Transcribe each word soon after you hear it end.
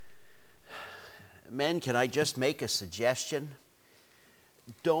Men, can I just make a suggestion?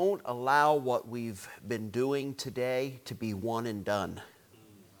 Don't allow what we've been doing today to be one and done.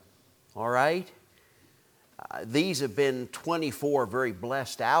 All right? These have been 24 very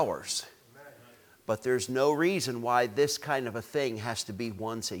blessed hours. But there's no reason why this kind of a thing has to be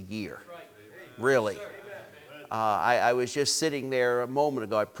once a year. Really. I was just sitting there a moment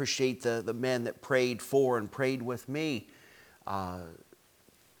ago. I appreciate the men that prayed for and prayed with me.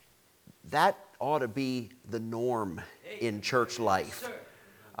 That ought to be the norm in church life.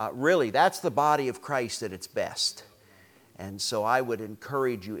 Really, that's the body of Christ at its best. And so I would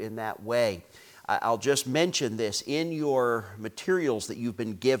encourage you in that way. I'll just mention this. In your materials that you've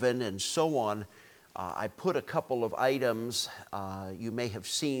been given and so on, I put a couple of items. You may have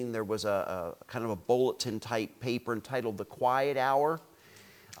seen there was a kind of a bulletin type paper entitled The Quiet Hour,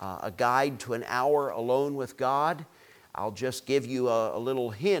 a guide to an hour alone with God. I'll just give you a little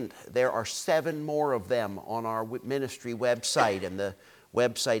hint. There are 7 more of them on our ministry website, and the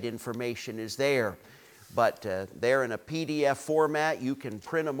website information is there. But they're in a PDF format. You can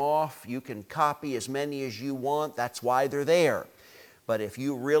print them off. You can copy as many as you want. That's why they're there. But if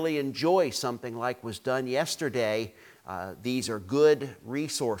you really enjoy something like was done yesterday, these are good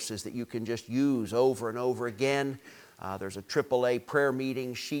resources that you can just use over and over again. There's a AAA prayer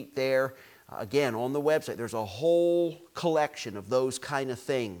meeting sheet there. Again, on the website, there's a whole collection of those kind of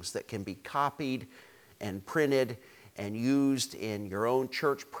things that can be copied and printed and used in your own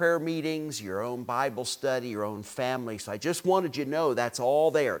church prayer meetings, your own Bible study, your own family. So I just wanted you to know that's all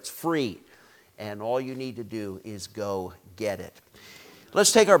there. It's free. And all you need to do is go get it.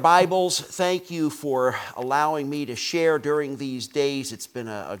 Let's take our Bibles. Thank you for allowing me to share during these days. It's been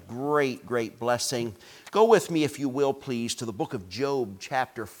a great, great blessing. Go with me, if you will, please, to the book of Job,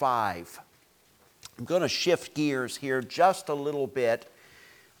 chapter 5. I'm going to shift gears here just a little bit.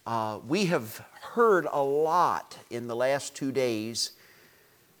 We have heard a lot in the last 2 days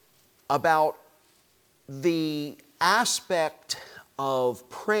about the aspect of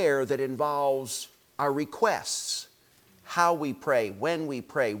prayer that involves our requests, how we pray, when we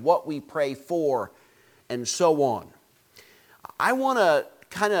pray, what we pray for, and so on. I want to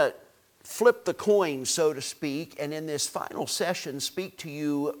kind of flip the coin, so to speak, and in this final session speak to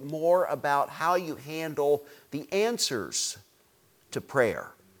you more about how you handle the answers to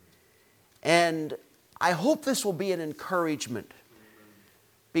prayer. And I hope this will be an encouragement,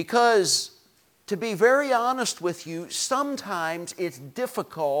 because to be very honest with you, sometimes it's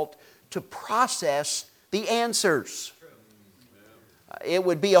difficult to process the answers. It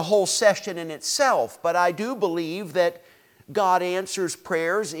would be a whole session in itself, but I do believe that God answers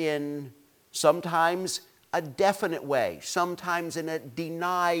prayers in sometimes a definite way, sometimes in a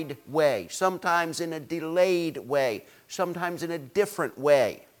denied way, sometimes in a delayed way, sometimes in a different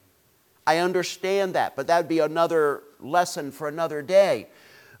way. I understand that, but that would be another lesson for another day.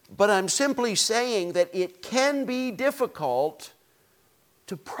 But I'm simply saying that it can be difficult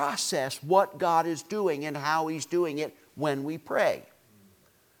to process what God is doing and how He's doing it when we pray.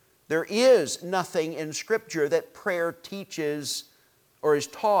 There is nothing in Scripture that prayer teaches or is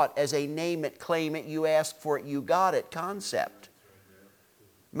taught as a name it, claim it, you ask for it, you got it concept.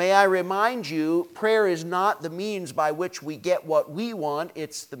 May I remind you, prayer is not the means by which we get what we want,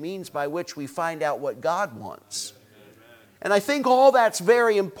 it's the means by which we find out what God wants. And I think all that's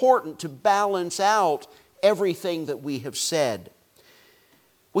very important to balance out everything that we have said.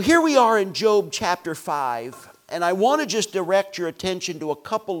 Well, here we are in Job chapter 5, and I want to just direct your attention to a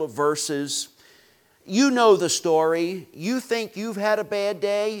couple of verses. You know the story. You think you've had a bad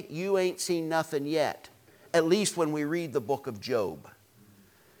day, you ain't seen nothing yet. At least when we read the book of Job.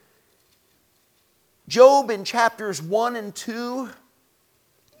 Job in chapters 1 and 2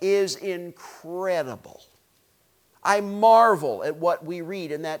 is incredible. I marvel at what we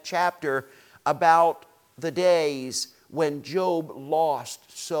read in that chapter about the days when Job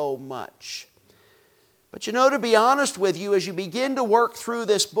lost so much. But you know, to be honest with you, as you begin to work through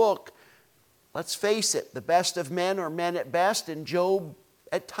this book, let's face it, the best of men are men at best, and Job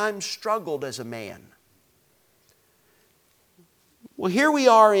at times struggled as a man. Well, here we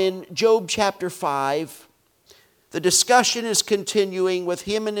are in Job chapter 5. The discussion is continuing with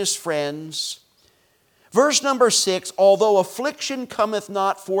him and his friends. Verse number 6, although affliction cometh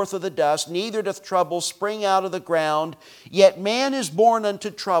not forth of the dust, neither doth trouble spring out of the ground, yet man is born unto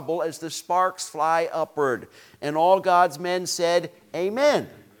trouble as the sparks fly upward. And all God's men said, Amen.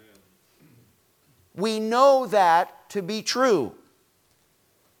 We know that to be true.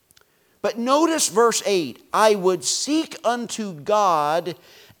 But notice verse 8, I would seek unto God,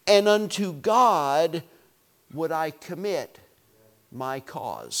 and unto God would I commit my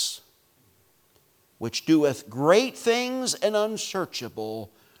cause. which doeth great things and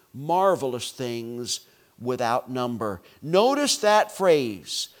unsearchable, marvelous things without number. Notice that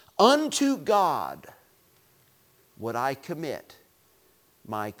phrase, unto God would I commit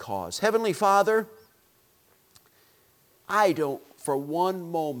my cause. Heavenly Father, I don't for one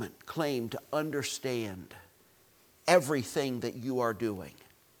moment claim to understand everything that you are doing.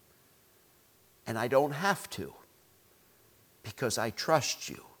 And I don't have to, because I trust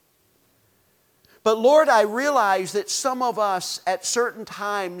you. But Lord, I realize that some of us at certain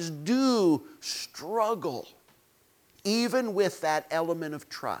times do struggle even with that element of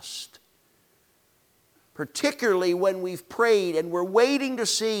trust. Particularly when we've prayed and we're waiting to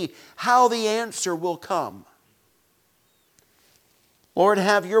see how the answer will come. Lord,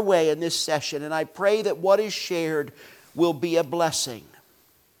 have your way in this session, and I pray that what is shared will be a blessing.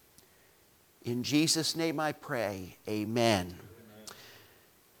 In Jesus' name I pray, amen.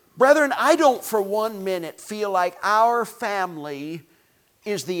 Brethren, I don't for one minute feel like our family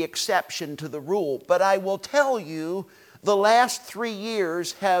is the exception to the rule, but I will tell you the last 3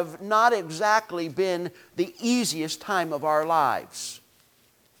 years have not exactly been the easiest time of our lives.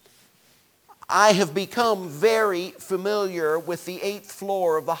 I have become very familiar with the 8th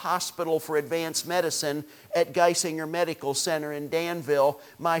floor of the Hospital for Advanced Medicine at Geisinger Medical Center in Danville.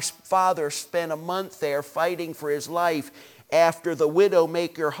 My father spent a month there fighting for his life after the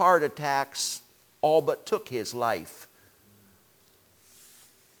widowmaker heart attacks all but took his life.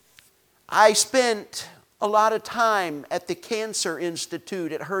 I spent a lot of time at the Cancer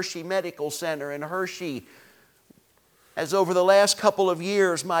Institute at Hershey Medical Center in Hershey, as over the last couple of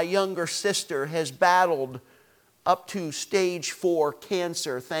years my younger sister has battled up to stage 4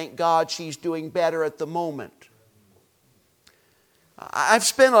 cancer. Thank God she's doing better at the moment. I've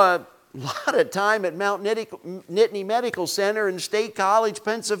spent a lot of time at Mount Nittany Medical Center in State College,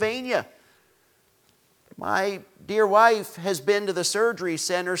 Pennsylvania. My dear wife has been to the surgery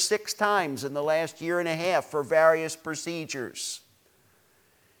center 6 times in the last year and a half for various procedures.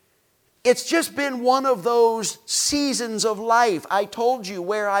 It's just been one of those seasons of life. I told you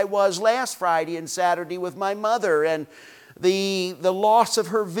where I was last Friday and Saturday with my mother and the loss of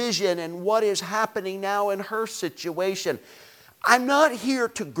her vision and what is happening now in her situation. I'm not here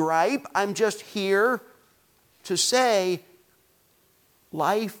to gripe. I'm just here to say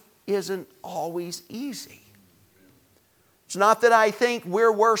life isn't always easy. It's not that I think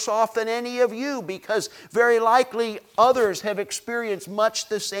we're worse off than any of you, because very likely others have experienced much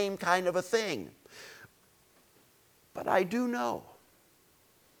the same kind of a thing. But I do know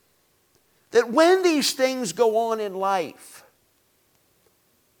that when these things go on in life,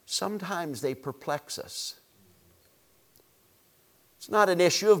 sometimes they perplex us. It's not an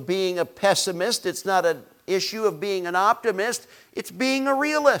issue of being a pessimist. It's not an issue of being an optimist. It's being a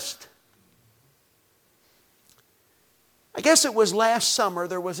realist. I guess it was last summer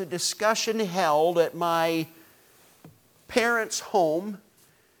there was a discussion held at my parents' home.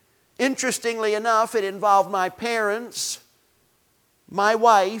 Interestingly enough, it involved my parents, my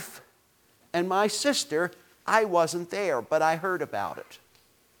wife, and my sister. I wasn't there, but I heard about it.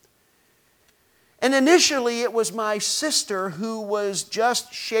 And initially it was my sister who was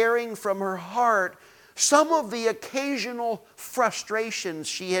just sharing from her heart some of the occasional frustrations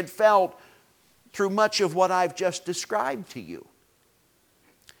she had felt through much of what I've just described to you.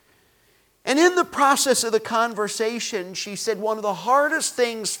 And in the process of the conversation, she said one of the hardest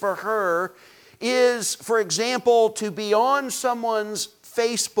things for her is, for example, to be on someone's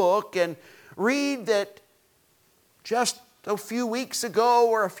Facebook and read that just a few weeks ago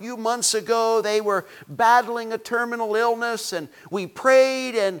or a few months ago they were battling a terminal illness, and we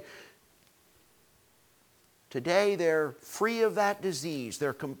prayed, and today they're free of that disease.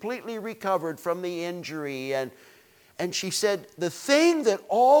 They're completely recovered from the injury. And she said the thing that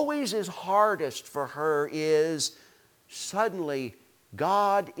always is hardest for her is suddenly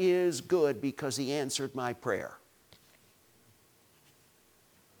God is good because He answered my prayer.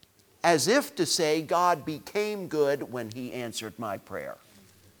 As if to say God became good when He answered my prayer.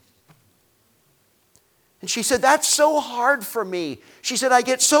 And she said, that's so hard for me. She said, I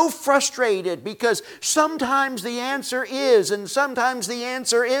get so frustrated because sometimes the answer is and sometimes the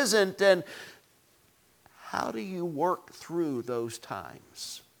answer isn't. And how do you work through those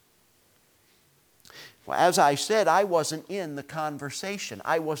times? Well, as I said, I wasn't in the conversation.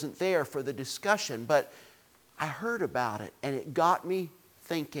 I wasn't there for the discussion, but I heard about it and it got me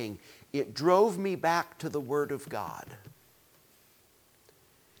thinking. It drove me back to the Word of God.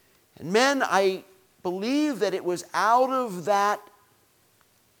 And men, I believe that it was out of that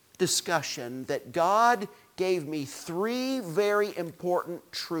discussion that God gave me 3 very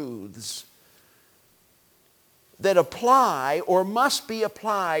important truths that apply or must be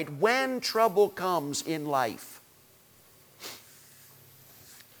applied when trouble comes in life.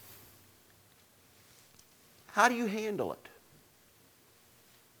 How do you handle it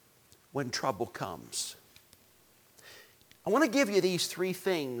when trouble comes? I want to give you these three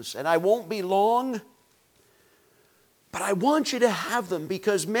things, and I won't be long, but I want you to have them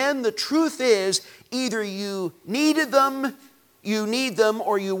because, men, the truth is either you need them,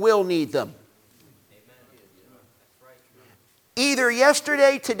 or you will need them. Either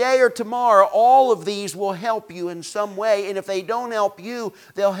yesterday, today, or tomorrow, all of these will help you in some way, and if they don't help you,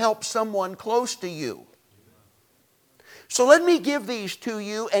 they'll help someone close to you. So let me give these to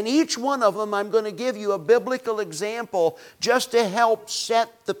you, and each one of them I'm going to give you a biblical example just to help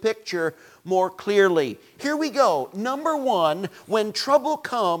set the picture more clearly. Here we go. Number one, when trouble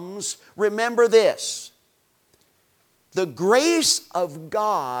comes, remember this. The grace of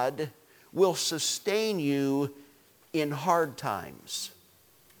God will sustain you in hard times.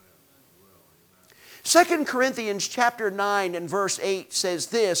 2 Corinthians chapter 9 and verse 8 says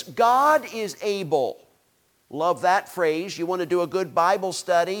this, God is able. Love that phrase. You want to do a good Bible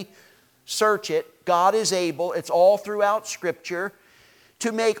study? Search it. God is able. It's all throughout Scripture.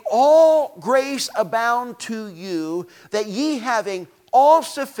 To make all grace abound to you, that ye having all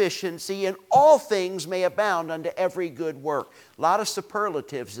sufficiency in all things may abound unto every good work. A lot of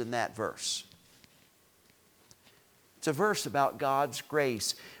superlatives in that verse. It's a verse about God's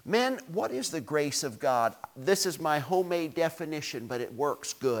grace. Men, what is the grace of God? This is my homemade definition, but it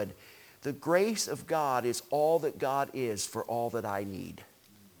works good. The grace of God is all that God is for all that I need.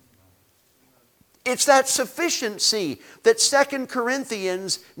 It's that sufficiency that 2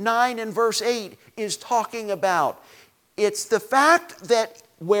 Corinthians 9 and verse 8 is talking about. It's the fact that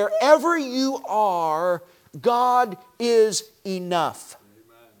wherever you are, God is enough.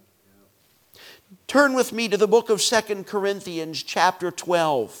 Turn with me to the book of 2 Corinthians chapter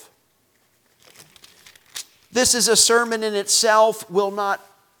 12. This is a sermon in itself. We'll not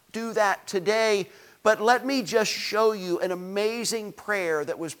do that today, but let me just show you an amazing prayer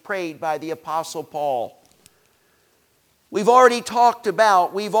that was prayed by the Apostle Paul. We've already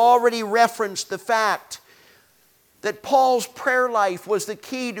referenced the fact that Paul's prayer life was the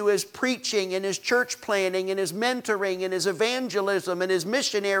key to his preaching and his church planting and his mentoring and his evangelism and his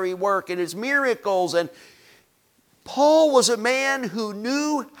missionary work and his miracles. And Paul was a man who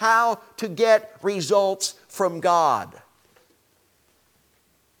knew how to get results from God.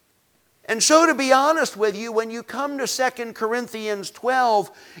 And so, to be honest with you, when you come to 2 Corinthians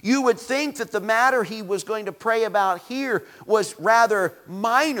 12, you would think that the matter he was going to pray about here was rather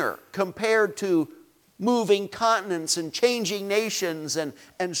minor compared to moving continents and changing nations and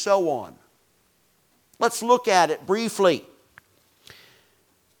so on. Let's look at it briefly.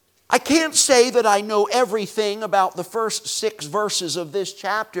 I can't say that I know everything about the first 6 verses of this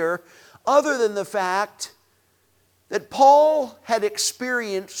chapter, other than the fact that Paul had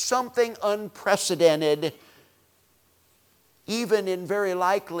experienced something unprecedented, even in very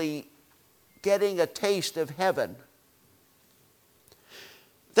likely getting a taste of heaven.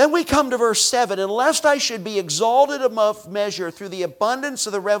 Then we come to verse 7, and lest I should be exalted above measure through the abundance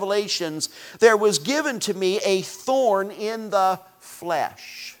of the revelations, there was given to me a thorn in the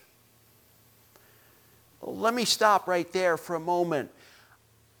flesh. Let me stop right there for a moment.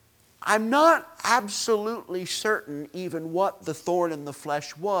 I'm not absolutely certain even what the thorn in the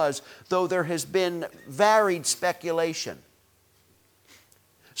flesh was, though there has been varied speculation.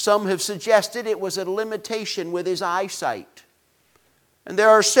 Some have suggested it was a limitation with his eyesight. And there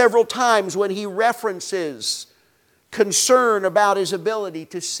are several times when he references concern about his ability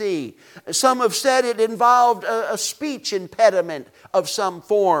to see. Some have said it involved a speech impediment of some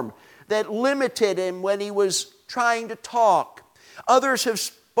form that limited him when he was trying to talk. Others have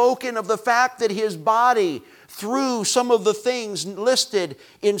spoken of the fact that his body, through some of the things listed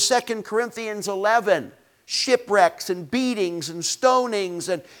in 2 Corinthians 11, shipwrecks and beatings and stonings,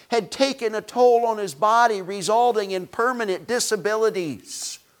 and had taken a toll on his body, resulting in permanent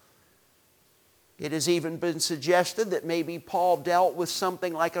disabilities. It has even been suggested that maybe Paul dealt with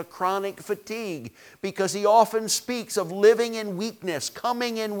something like a chronic fatigue, because he often speaks of living in weakness,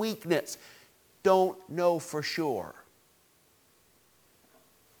 coming in weakness. Don't know for sure.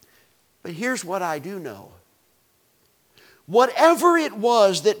 But here's what I do know. Whatever it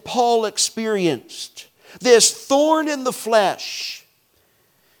was that Paul experienced, this thorn in the flesh,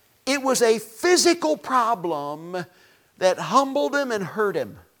 it was a physical problem that humbled him and hurt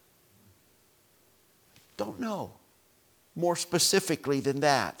him. Don't know more specifically than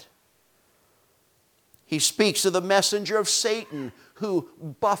that. He speaks of the messenger of Satan who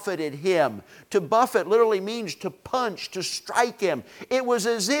buffeted him. To buffet literally means to punch, to strike him. It was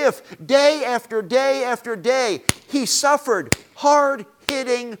as if day after day after day he suffered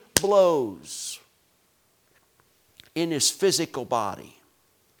hard-hitting blows in his physical body.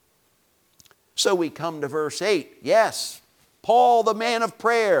 So we come to verse 8. Yes, Paul, the man of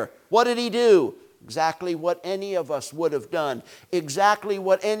prayer, what did he do? Exactly what any of us would have done. Exactly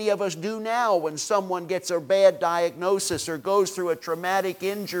what any of us do now when someone gets a bad diagnosis or goes through a traumatic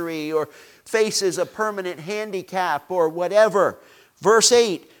injury or faces a permanent handicap or whatever. Verse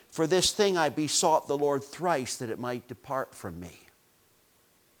 8, for this thing I besought the Lord thrice that it might depart from me.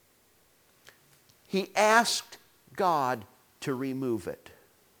 He asked God to remove it.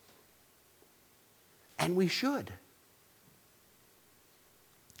 And we should.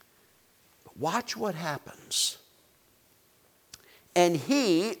 Watch what happens. And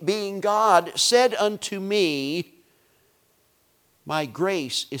he, being God, said unto me, my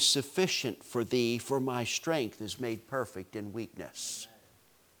grace is sufficient for thee, for my strength is made perfect in weakness.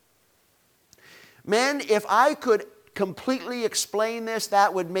 Men, if I could completely explain this,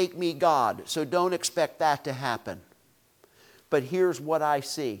 that would make me God. So don't expect that to happen. But here's what I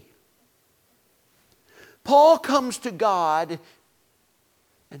see. Paul comes to God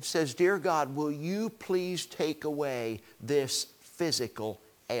and says, dear God, will you please take away this physical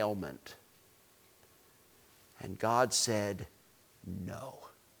ailment? And God said, no.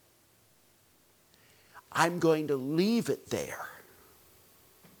 I'm going to leave it there.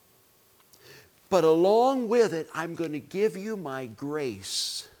 But along with it, I'm going to give you my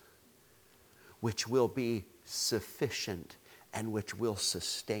grace, which will be sufficient and which will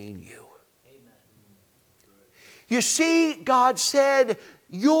sustain you. You see, God said,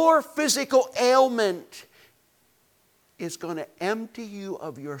 your physical ailment is going to empty you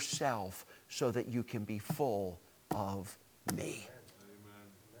of yourself so that you can be full of me.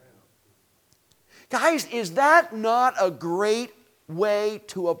 Amen. Guys, is that not a great way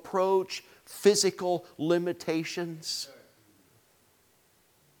to approach physical limitations?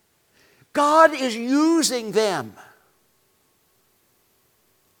 God is using them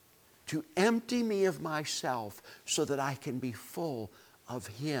to empty me of myself so that I can be full of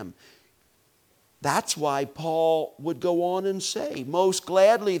Him. That's why Paul would go on and say, most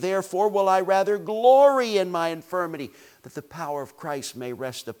gladly, therefore, will I rather glory in my infirmity, that the power of Christ may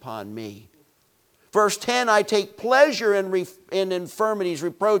rest upon me. Verse 10, I take pleasure in infirmities,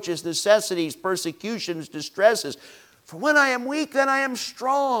 reproaches, necessities, persecutions, distresses. For when I am weak, then I am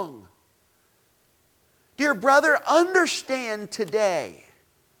strong. Dear brother, understand today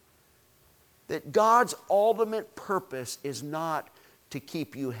that God's ultimate purpose is not to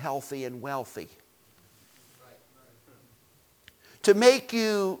keep you healthy and wealthy. To make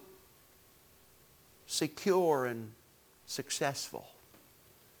you secure and successful.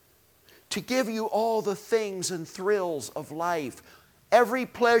 To give you all the things and thrills of life. Every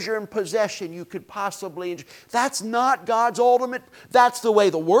pleasure and possession you could possibly enjoy. That's not God's ultimate. That's the way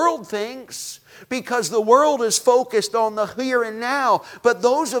the world thinks. Because the world is focused on the here and now. But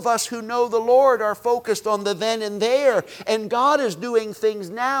those of us who know the Lord are focused on the then and there. And God is doing things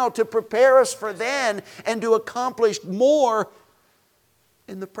now to prepare us for then and to accomplish more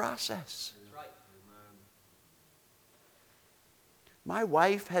in the process. My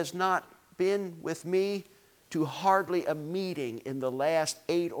wife has not been with me to hardly a meeting in the last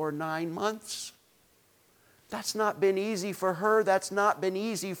 8 or 9 months. That's not been easy for her. That's not been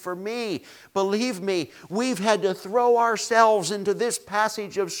easy for me. Believe me, we've had to throw ourselves into this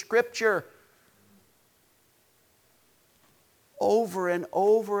passage of Scripture over and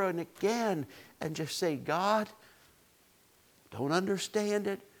over and again and just say, God, don't understand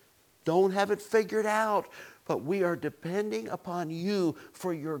it. Don't have it figured out. But we are depending upon you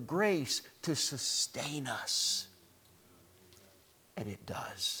for your grace to sustain us. And it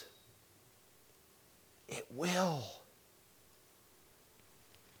does. It will.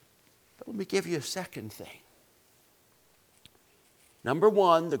 But let me give you a second thing. Number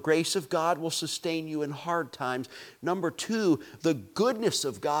one, the grace of God will sustain you in hard times. Number two, the goodness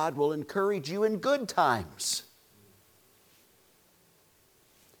of God will encourage you in good times.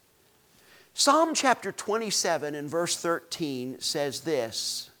 Psalm chapter 27 and verse 13 says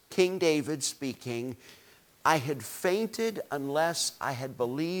this, King David speaking, I had fainted unless I had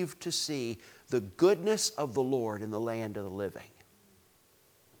believed to see the goodness of the Lord in the land of the living.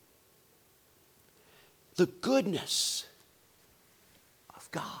 The goodness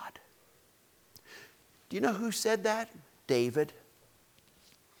of God. Do you know who said that? David.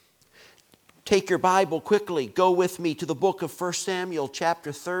 Take your Bible quickly. Go with me to the book of 1 Samuel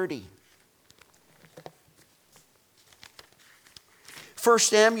chapter 30. 1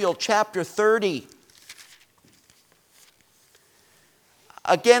 Samuel chapter 30.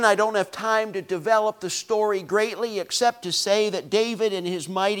 Again, I don't have time to develop the story greatly except to say that David and his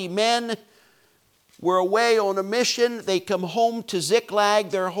mighty men were away on a mission. They come home to Ziklag,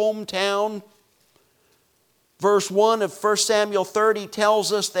 their hometown. Verse 1 of 1 Samuel 30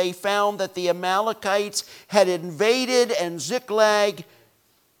 tells us they found that the Amalekites had invaded and Ziklag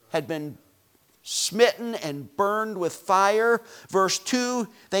had been smitten and burned with fire. Verse 2,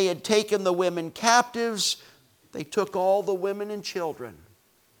 they had taken the women captives. They took all the women and children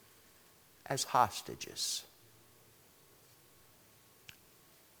as hostages.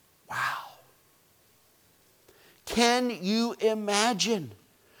 Wow. Can you imagine?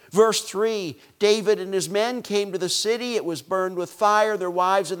 Verse 3, David and his men came to the city. It was burned with fire. Their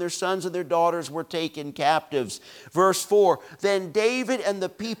wives and their sons and their daughters were taken captives. Verse 4, then David and the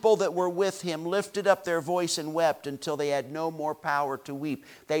people that were with him lifted up their voice and wept until they had no more power to weep.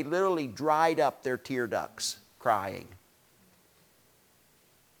 They literally dried up their tear ducts, crying.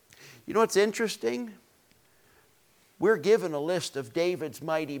 You know what's interesting? We're given a list of David's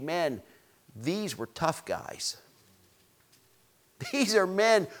mighty men. These were tough guys. These are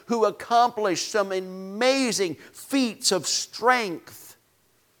men who accomplished some amazing feats of strength.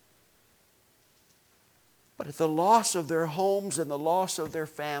 But at the loss of their homes and the loss of their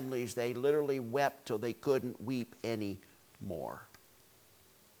families, they literally wept till they couldn't weep anymore.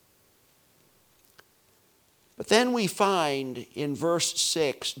 But then we find in verse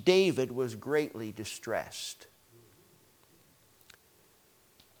 6, David was greatly distressed.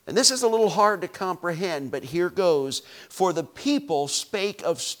 And this is a little hard to comprehend, but here goes. For the people spake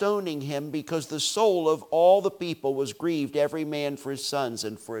of stoning him, because the soul of all the people was grieved, every man for his sons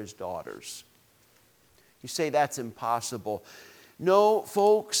and for his daughters. You say that's impossible. No,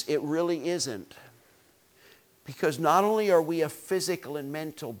 folks, it really isn't. Because not only are we a physical and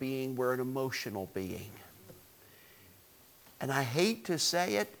mental being, we're an emotional being. And I hate to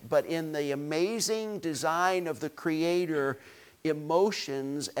say it, but in the amazing design of the Creator,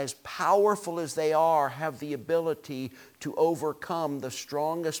 emotions, as powerful as they are, have the ability to overcome the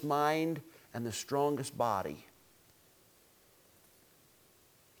strongest mind and the strongest body.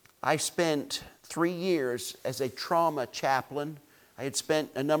 I spent 3 years as a trauma chaplain. I had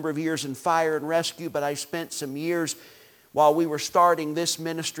spent a number of years in fire and rescue, but I spent some years while we were starting this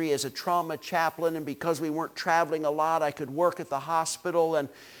ministry as a trauma chaplain, and because we weren't traveling a lot, I could work at the hospital, and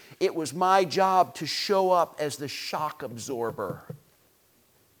it was my job to show up as the shock absorber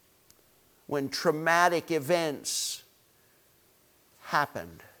when traumatic events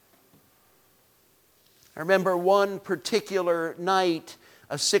happened. I remember one particular night,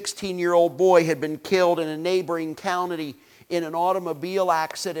 a 16-year-old boy had been killed in a neighboring county in an automobile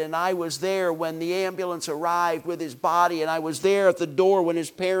accident. I was there when the ambulance arrived with his body, and I was there at the door when his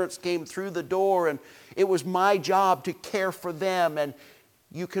parents came through the door, and it was my job to care for them. And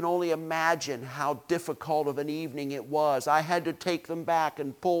you can only imagine how difficult of an evening it was. I had to take them back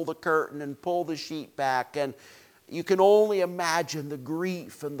and pull the curtain and pull the sheet back, and you can only imagine the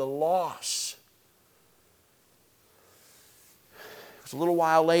grief and the loss. A little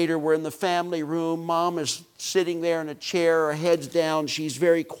while later, we're in the family room. Mom is sitting there in a chair, her head's down. She's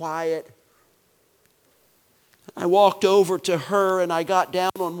very quiet. I walked over to her and I got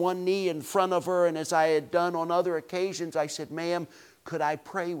down on one knee in front of her, and as I had done on other occasions, I said, "Ma'am, could I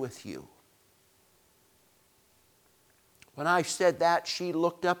pray with you?" When I said that, she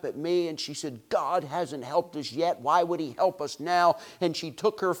looked up at me and she said, "God hasn't helped us yet. Why would He help us now?" And she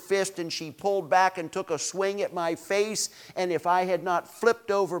took her fist and she pulled back and took a swing at my face. And if I had not flipped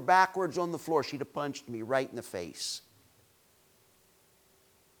over backwards on the floor, she'd have punched me right in the face.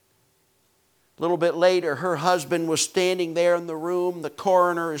 A little bit later, her husband was standing there in the room. The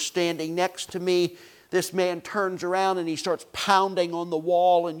coroner is standing next to me. This man turns around and he starts pounding on the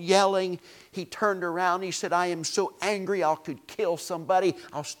wall and yelling. He turned around and he said, "I am so angry I could kill somebody.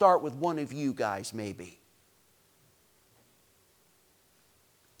 I'll start with one of you guys maybe."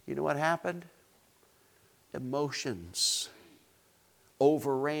 You know what happened? Emotions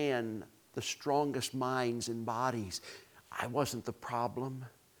overran the strongest minds and bodies. I wasn't the problem.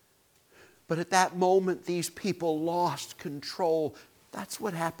 But at that moment, these people lost control. That's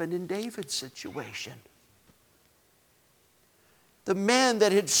what happened in David's situation. The men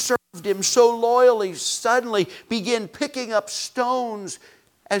that had served him so loyally suddenly began picking up stones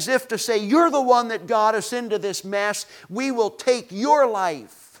as if to say, "You're the one that got us into this mess. We will take your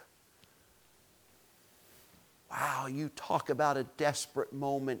life." Wow, you talk about a desperate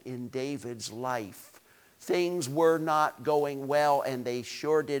moment in David's life. Things were not going well, and they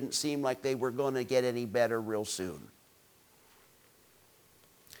sure didn't seem like they were going to get any better real soon.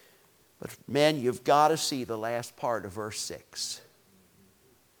 But man, you've got to see the last part of verse 6.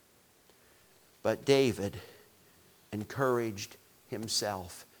 But David encouraged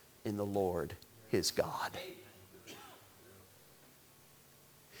himself in the Lord his God.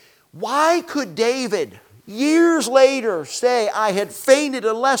 Why could David, years later, say, I had fainted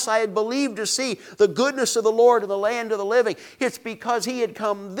unless I had believed to see the goodness of the Lord in the land of the living? It's because he had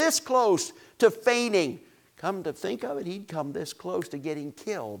come this close to fainting. Come to think of it, he'd come this close to getting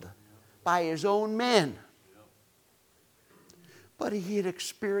killed by his own men. But he had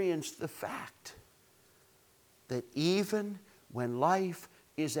experienced the fact that even when life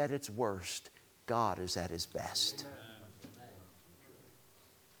is at its worst, God is at His best.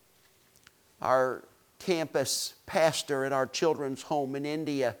 Our campus pastor at our children's home in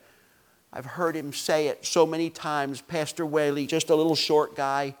India, I've heard him say it so many times. Pastor Whaley, just a little short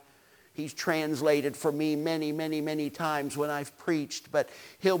guy. He's translated for me many, many, many times when I've preached, but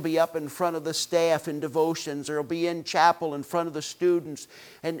he'll be up in front of the staff in devotions, or he'll be in chapel in front of the students,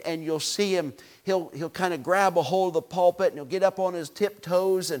 and you'll see him, he'll kind of grab a hold of the pulpit, and he'll get up on his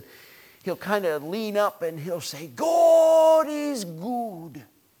tiptoes, and he'll kind of lean up, and he'll say, God is good.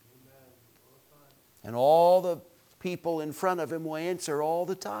 And all the people in front of him will answer all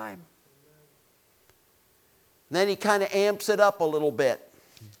the time. And then he kind of amps it up a little bit.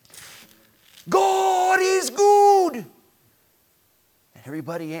 God is good. And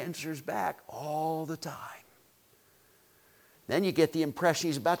everybody answers back all the time. Then you get the impression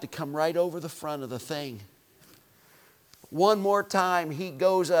he's about to come right over the front of the thing. One more time, he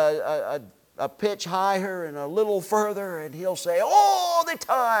goes a pitch higher and a little further, and he'll say, all the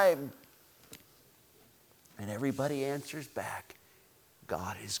time. And everybody answers back,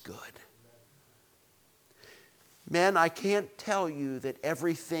 God is good. Men, I can't tell you that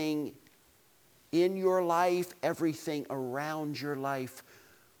everything in your life, everything around your life,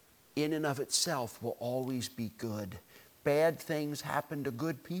 in and of itself will always be good. Bad things happen to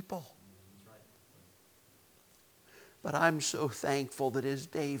good people. But I'm so thankful that as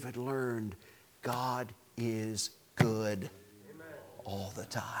David learned, God is good all the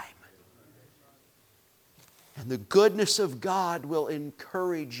time. And the goodness of God will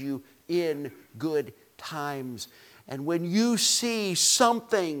encourage you in good times. And when you see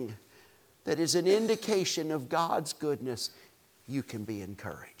something that is an indication of God's goodness, you can be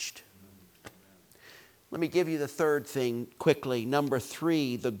encouraged. Let me give you the third thing quickly. Number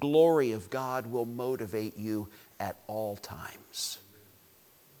 3, the glory of God will motivate you at all times.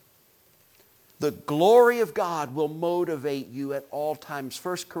 The glory of God will motivate you at all times.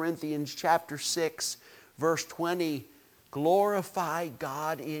 1 Corinthians chapter 6, verse 20, glorify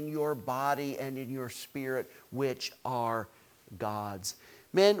God in your body and in your spirit, which are God's.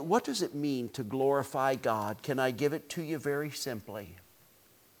 Men, what does it mean to glorify God? Can I give it to you very simply?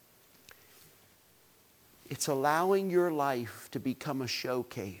 It's allowing your life to become a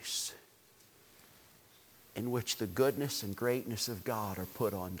showcase in which the goodness and greatness of God are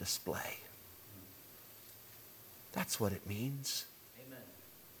put on display. That's what it means. Amen.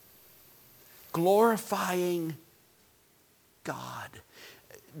 Glorifying God.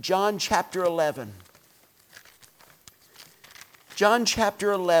 John chapter 11. John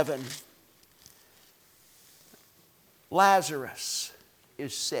chapter 11. Lazarus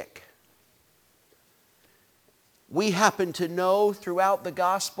is sick. We happen to know throughout the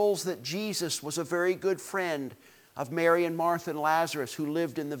Gospels that Jesus was a very good friend of Mary and Martha and Lazarus, who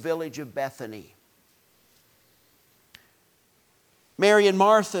lived in the village of Bethany. Mary and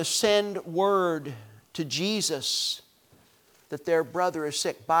Martha send word to Jesus that their brother is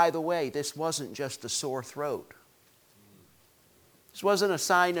sick. By the way, this wasn't just a sore throat. This wasn't a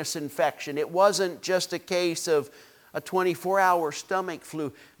sinus infection. It wasn't just a case of a 24-hour stomach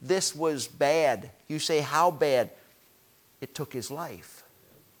flu. This was bad. You say, how bad? It took his life.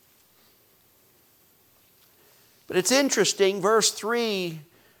 But it's interesting, verse 3,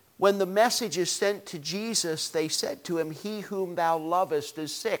 when the message is sent to Jesus, they said to him, he whom thou lovest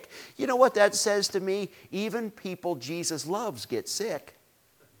is sick. You know what that says to me? Even people Jesus loves get sick.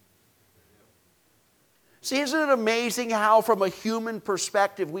 See, isn't it amazing how from a human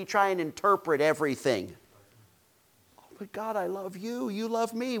perspective we try and interpret everything? Oh, but God, I love you. You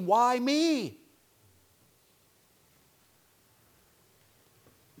love me. Why me?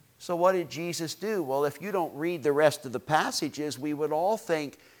 So what did Jesus do? Well, if you don't read the rest of the passages, we would all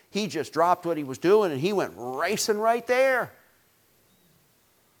think he just dropped what he was doing and he went racing right there.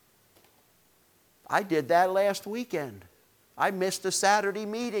 I did that last weekend. I missed a Saturday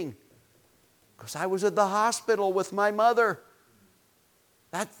meeting because I was at the hospital with my mother.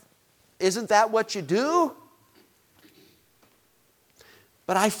 Isn't that what you do?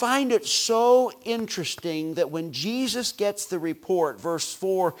 But I find it so interesting that when Jesus gets the report, verse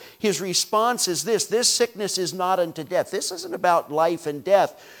 4, his response is this: this sickness is not unto death. This isn't about life and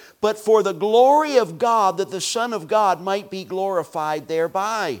death, but for the glory of God, that the Son of God might be glorified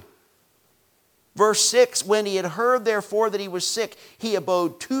thereby. Verse 6, when he had heard therefore that he was sick, he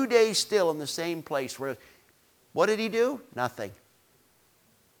abode 2 days still in the same place. What did he do? Nothing.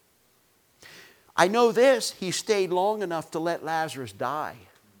 I know this, he stayed long enough to let Lazarus die.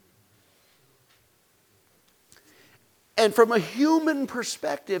 And from a human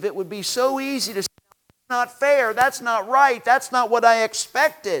perspective, it would be so easy to say, that's not fair, that's not right, that's not what I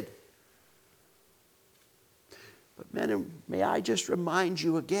expected. But men, may I just remind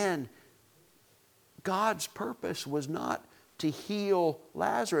you again, God's purpose was not to heal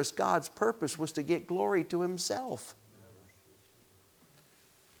Lazarus. God's purpose was to get glory to himself.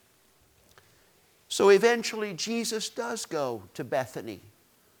 So eventually Jesus does go to Bethany.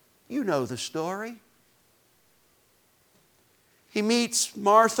 You know the story. He meets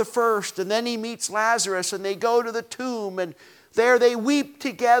Martha first, and then he meets Lazarus, and they go to the tomb, and there they weep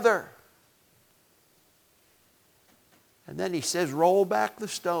together. And then he says, roll back the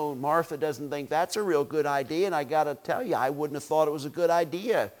stone. Martha doesn't think that's a real good idea, and I got to tell you, I wouldn't have thought it was a good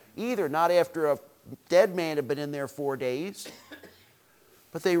idea either, not after a dead man had been in there 4 days.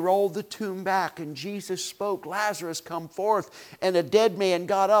 But they rolled the tomb back, and Jesus spoke, Lazarus, come forth. And a dead man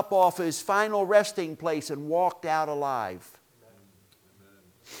got up off his final resting place and walked out alive.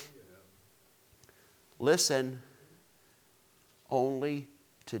 Listen, only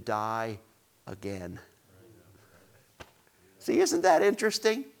to die again. See, isn't that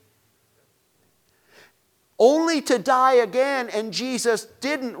interesting? Only to die again, and Jesus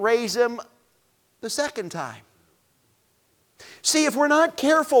didn't raise him the second time. See, if we're not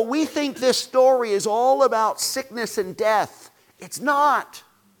careful, we think this story is all about sickness and death. It's not.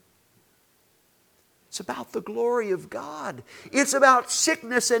 It's about the glory of God. It's about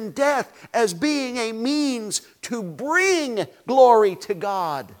sickness and death as being a means to bring glory to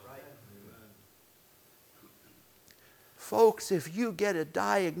God. Folks, if you get a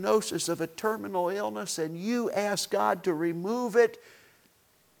diagnosis of a terminal illness and you ask God to remove it,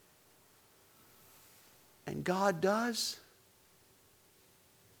 and God does,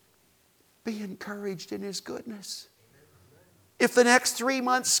 be encouraged in his goodness. If the next 3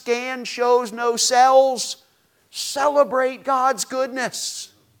 months scan shows no cells, celebrate God's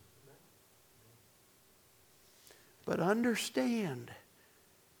goodness. But understand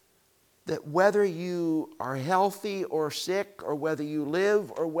that whether you are healthy or sick, or whether you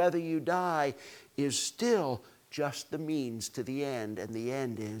live or whether you die, is still just the means to the end. And the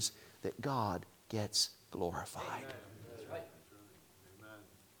end is that God gets glorified. Amen.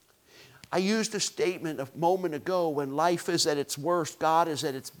 I used a statement a moment ago, when life is at its worst, God is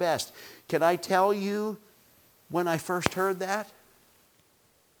at its best. Can I tell you when I first heard that?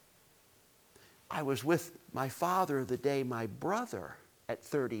 I was with my father the day my brother, at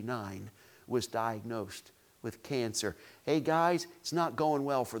 39, was diagnosed with cancer. Hey guys, it's not going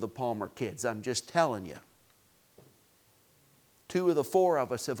well for the Palmer kids. I'm just telling you. 2 of the 4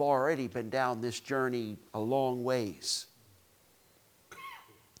 of us have already been down this journey a long ways.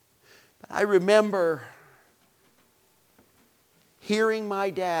 I remember hearing my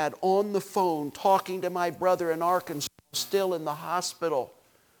dad on the phone talking to my brother in Arkansas, still in the hospital.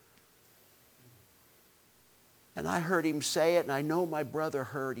 And I heard him say it, and I know my brother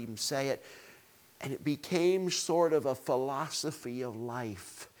heard him say it, and it became sort of a philosophy of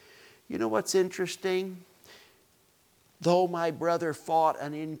life. You know what's interesting? Though my brother fought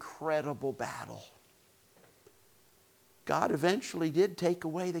an incredible battle, God eventually did take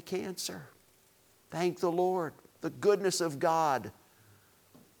away the cancer. Thank the Lord, the goodness of God.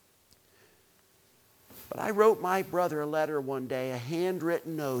 But I wrote my brother a letter one day, a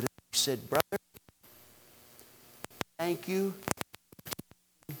handwritten note. He said, brother, thank you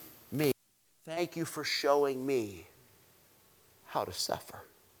for me. Thank you for showing me how to suffer.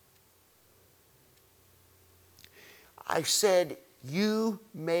 I said, you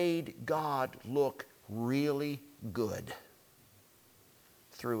made God look really good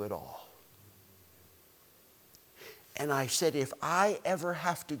through it all. And I said, if I ever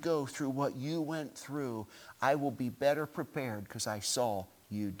have to go through what you went through, I will be better prepared because I saw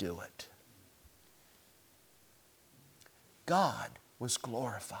you do it. God was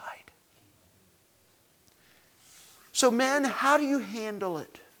glorified. So men, how do you handle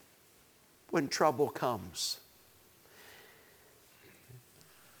it when trouble comes?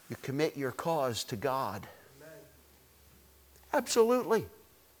 You commit your cause to God. Absolutely.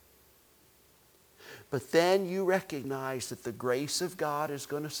 But then you recognize that the grace of God is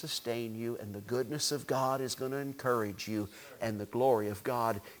going to sustain you, and the goodness of God is going to encourage you, and the glory of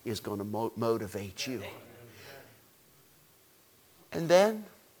God is going to motivate you. And then,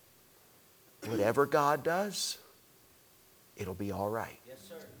 whatever God does, it'll be all right.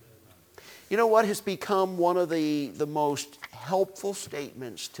 You know what has become one of the most helpful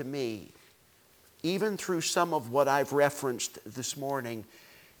statements to me, even through some of what I've referenced this morning,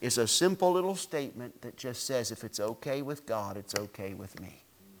 is a simple little statement that just says, if it's okay with God, it's okay with me.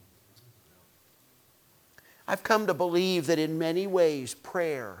 I've come to believe that in many ways,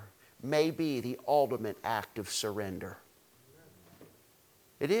 prayer may be the ultimate act of surrender.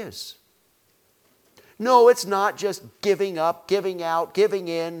 It is. No, it's not just giving up, giving out, giving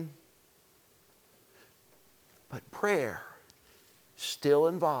in. But prayer still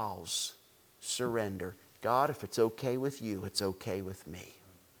involves surrender. God, if it's okay with you, it's okay with me.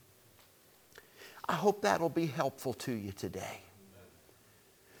 I hope that'll be helpful to you today.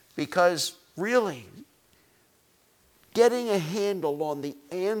 Because really, getting a handle on the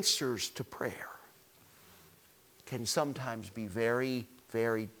answers to prayer can sometimes be very,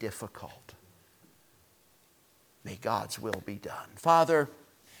 very difficult. May God's will be done. Father,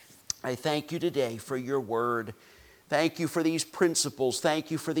 I thank you today for your word. Thank you for these principles.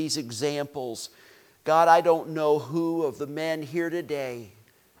 Thank you for these examples. God, I don't know who of the men here today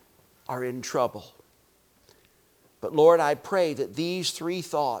are in trouble. But Lord, I pray that these three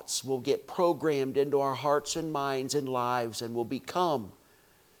thoughts will get programmed into our hearts and minds and lives and will become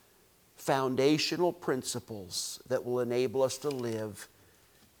foundational principles that will enable us to live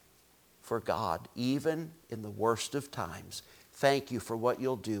for God, even in the worst of times. Thank you for what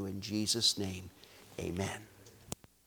you'll do in Jesus' name. Amen.